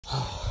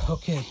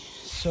Okay,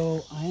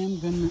 so I am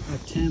gonna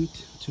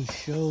attempt to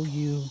show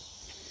you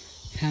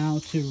how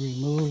to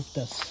remove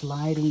the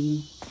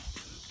sliding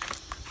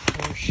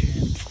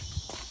portion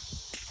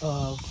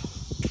of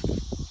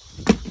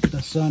the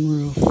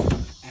sunroof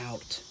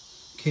out.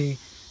 Okay,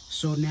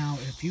 so now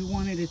if you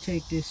wanted to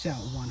take this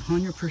out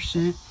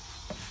 100%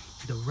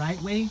 the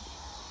right way,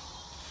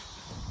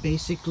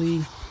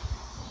 basically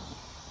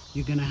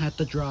you're gonna have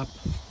to drop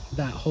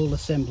that whole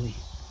assembly,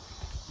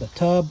 the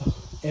tub,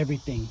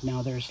 everything.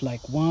 Now there's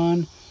like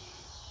 1,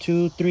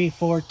 2, 3,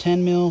 4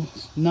 10 mil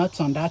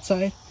nuts on that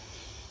side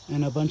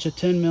and a bunch of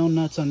 10 mil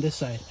nuts on this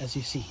side, as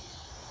you see.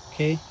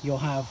 Okay, you'll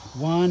have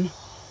 1,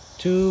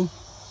 2,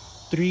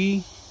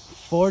 3,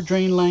 4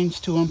 drain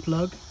lines to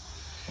unplug,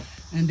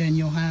 and then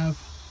you'll have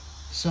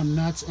some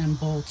nuts and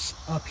bolts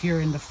up here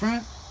in the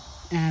front,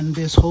 and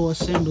this whole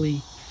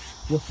assembly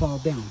will fall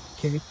down.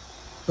 Okay,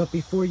 but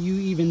before you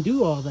even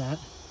do all that,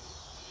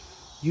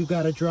 you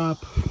got to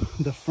drop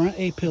the front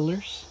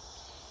A-pillars,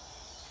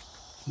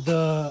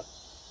 the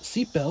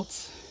seat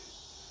belts,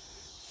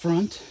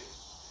 front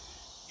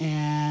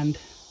and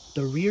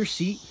the rear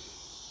seat,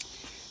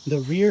 the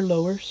rear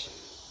lowers,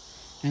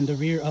 and the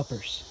rear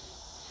uppers,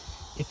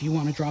 if you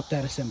want to drop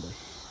that assembly,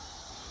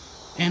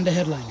 and the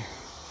headliner,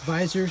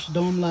 visors,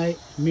 dome light,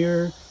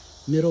 mirror,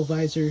 middle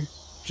visor,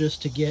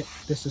 just to get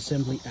this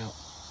assembly out.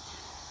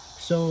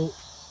 So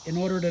in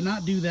order to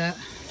not do that,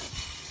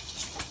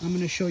 I'm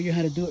going to show you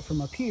how to do it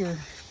from up here.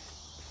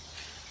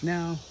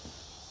 Now,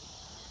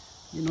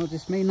 you know,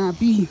 this may not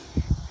be,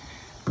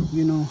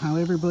 you know, how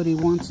everybody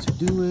wants to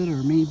do it,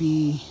 or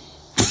maybe,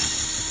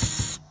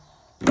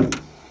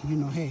 you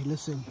know, hey,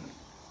 listen,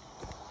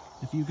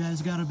 if you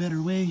guys got a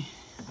better way,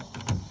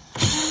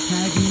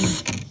 tag me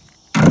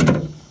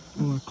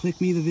or click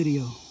me the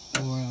video,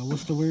 or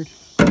what's the word?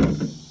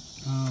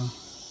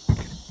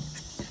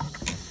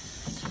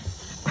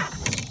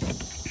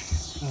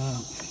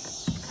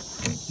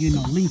 You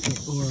know, link it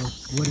or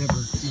whatever,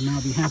 and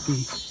I'll be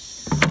happy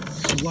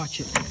to watch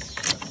it.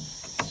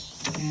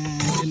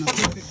 And in a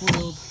perfect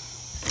world,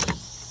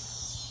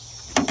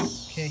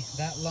 okay,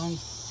 that long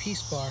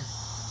piece bar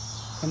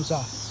comes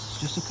off. It's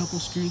just a couple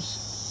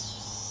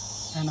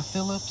screws and a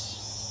Phillips,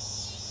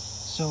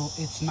 so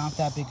it's not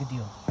that big a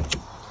deal.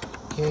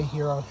 Okay,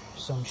 here are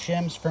some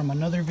shims from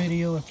another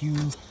video if you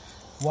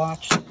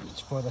watched.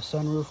 It's for the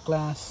sunroof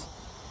glass.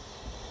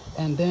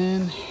 And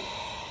then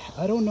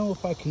I don't know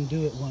if I can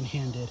do it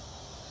one-handed,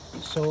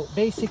 so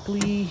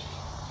basically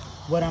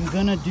what I'm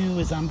gonna do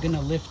is I'm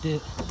gonna lift it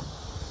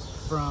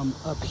from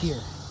up here,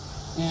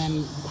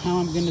 and how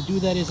I'm gonna do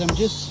that is I'm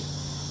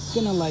just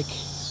gonna like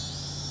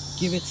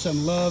give it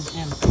some love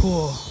and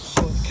pull,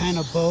 so it kind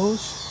of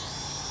bows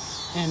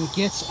and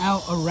gets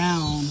out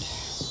around.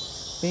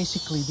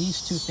 Basically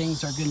these two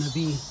things are gonna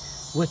be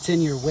what's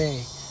in your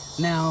way.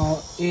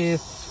 Now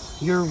if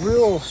you're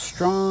real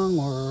strong,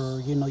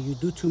 or you know, you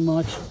do too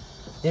much,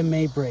 it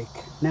may break.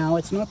 Now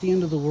it's not the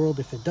end of the world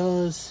if it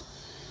does,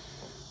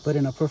 but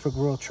in a perfect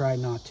world, try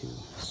not to.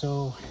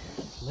 So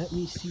let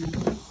me see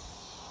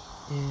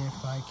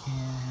if I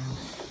can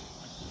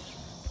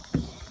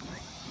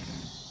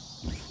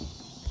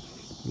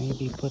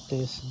maybe put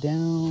this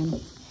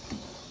down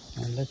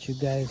and let you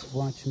guys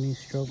watch me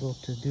struggle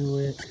to do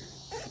it.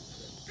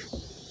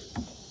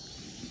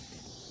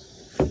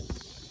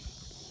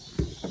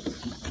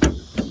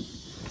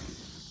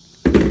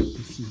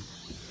 Let's see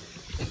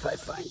if I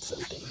find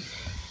something.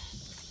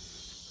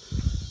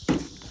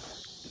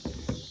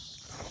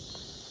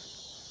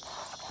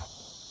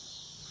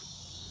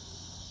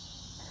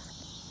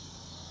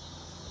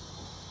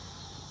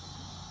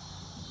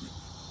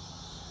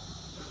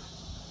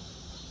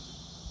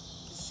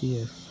 See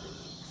if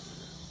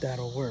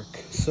that'll work.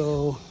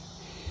 So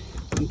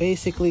I'm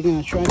basically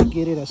gonna try to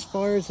get it as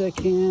far as I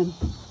can,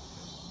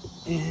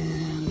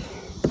 and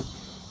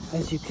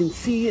as you can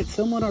see, it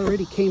somewhat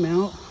already came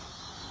out.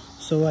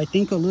 So I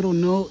think a little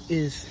note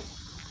is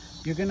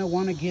you're gonna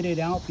want to get it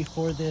out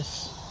before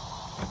this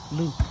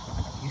loop.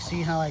 You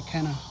see how I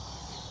kind of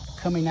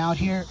coming out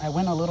here? I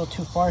went a little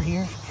too far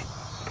here,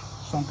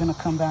 so I'm gonna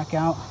come back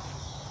out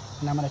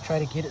and I'm gonna try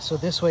to get it so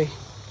this way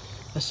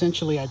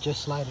essentially I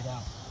just slide it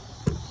out.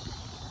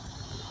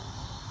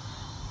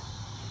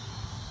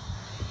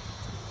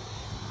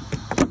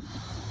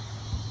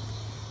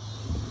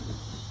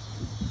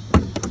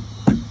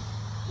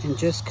 And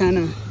just kind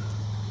of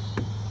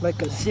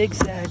like a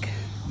zigzag,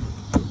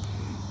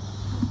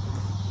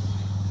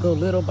 go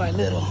little by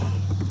little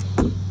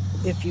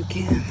if you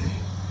can,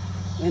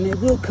 and it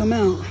will come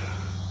out.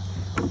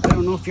 I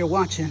don't know if you're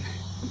watching.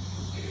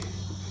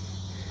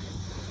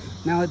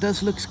 Now it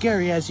does look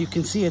scary, as you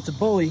can see it's a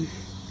Boeing,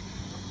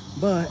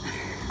 but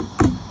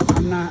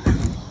I'm not.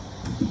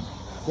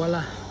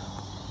 Voila,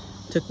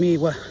 took me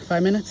what,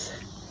 5 minutes?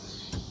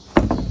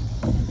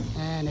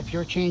 And if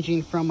you're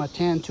changing from a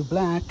tan to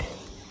black,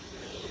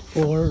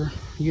 or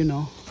you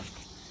know,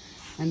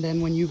 and then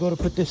when you go to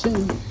put this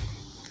in,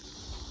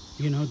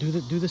 you know, do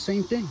the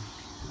same thing.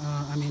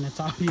 I mean, it's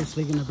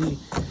obviously going to be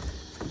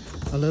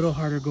a little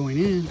harder going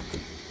in,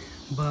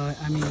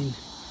 but I mean,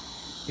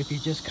 if you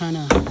just kind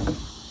of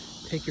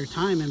take your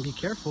time and be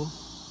careful,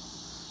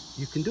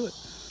 you can do it.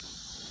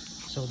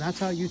 So that's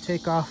how you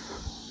take off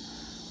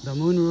the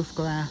moonroof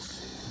glass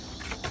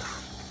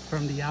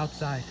from the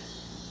outside.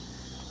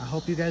 I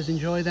hope you guys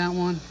enjoy that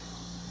one.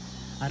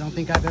 I don't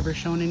think I've ever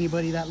shown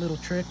anybody that little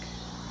trick.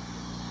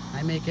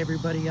 I make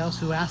everybody else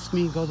who asks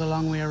me go the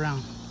long way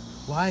around.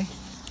 Why?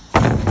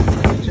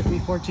 It took me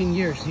 14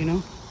 years, you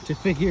know, to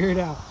figure it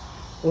out.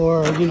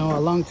 Or, you know, a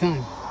long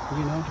time,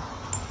 you know.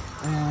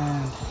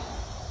 And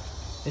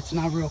it's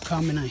not real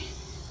common I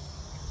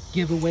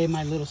give away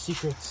my little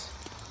secrets.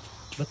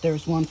 But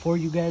there's one for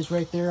you guys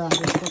right there on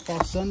this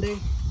football Sunday.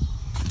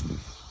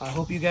 I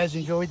hope you guys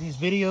enjoyed these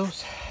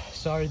videos.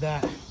 Sorry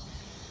that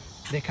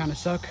they kind of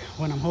suck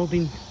when I'm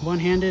holding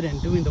one-handed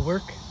and doing the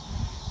work.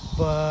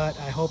 But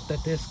I hope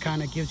that this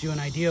kind of gives you an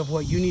idea of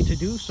what you need to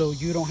do so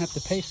you don't have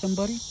to pay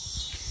somebody.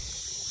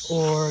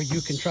 Or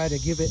you can try to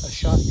give it a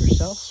shot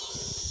yourself.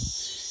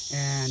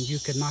 And you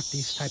can knock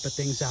these type of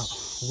things out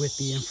with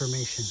the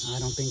information. I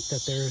don't think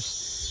that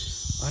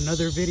there's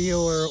another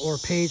video or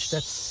page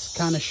that's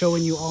kind of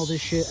showing you all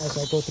this shit as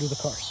I go through the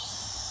cars.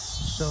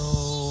 So,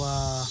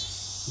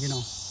 you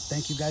know,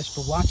 thank you guys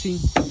for watching.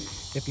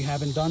 If you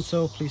haven't done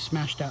so, please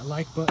smash that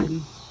like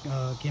button.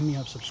 Give me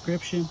a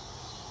subscription.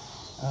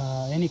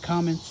 Any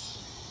comments,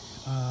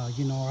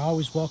 you know, are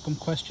always welcome.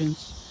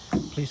 Questions,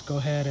 please go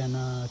ahead and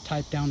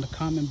type down the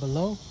comment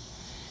below.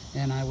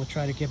 And I will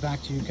try to get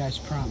back to you guys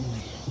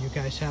promptly. You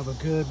guys have a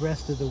good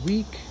rest of the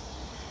week.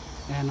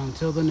 And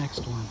until the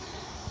next one,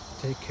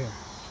 take care.